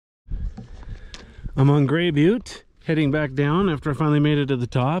I'm on Gray Butte, heading back down after I finally made it to the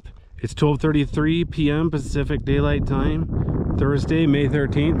top. It's 12:33 p.m. Pacific Daylight Time, Thursday, May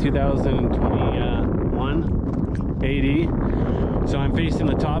 13th, 2021 AD. So I'm facing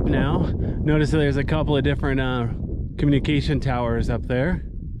the top now. Notice that there's a couple of different communication towers up there.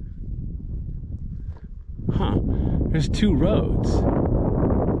 Huh, there's two roads.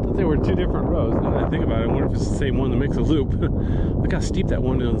 I thought there were two different roads. Now that I think about it, I wonder if it's the same one that makes a loop. Look how steep that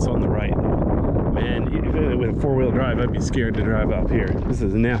one is on the right. Man, with a four-wheel drive, I'd be scared to drive up here. This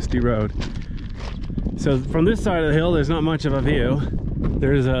is a nasty road. So from this side of the hill, there's not much of a view.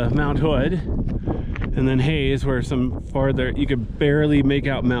 There's Mount Hood, and then Hayes, where some farther, you could barely make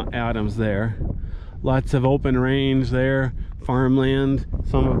out Mount Adams there. Lots of open range there, farmland,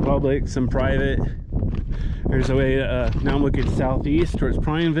 some of public, some private. There's a way, now I'm looking southeast towards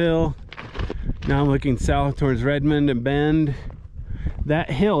Prineville. Now I'm looking south towards Redmond and Bend.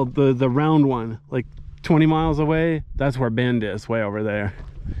 That hill, the round one, like 20 miles away, that's where Bend is, way over there.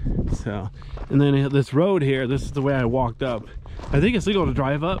 So, and then this road here, this is the way I walked up. I think it's legal to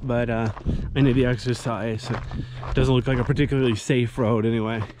drive up, but I need the exercise. So it doesn't look like a particularly safe road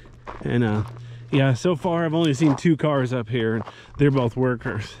anyway. And yeah, so far I've only seen two cars up here, and they're both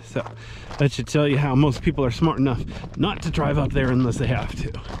workers. So that should tell you how most people are smart enough not to drive up there unless they have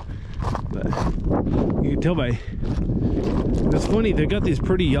to. But you can tell by, it's funny, they got these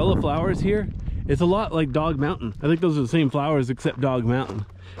pretty yellow flowers here. It's a lot like Dog Mountain. I think those are the same flowers except Dog Mountain.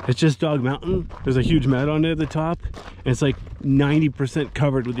 It's just Dog Mountain. There's a huge meadow near the top, and it's like 90%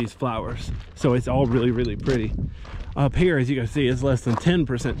 covered with these flowers. So it's all really, really pretty. Up here, as you can see, it's less than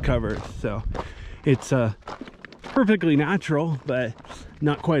 10% covered. So it's perfectly natural, but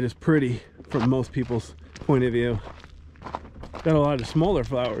not quite as pretty from most people's point of view. Got a lot of smaller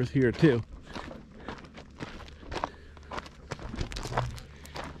flowers here too.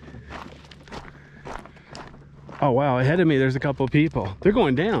 Oh wow, ahead of me there's a couple of people. They're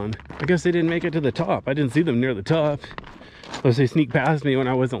going down. I guess they didn't make it to the top. I didn't see them near the top. Unless they sneaked past me when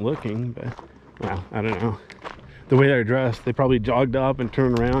I wasn't looking, but well, I don't know. The way they're dressed, they probably jogged up and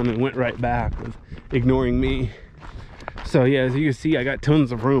turned around and went right back, ignoring me. So yeah, as you can see, I got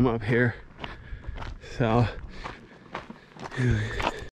tons of room up here. So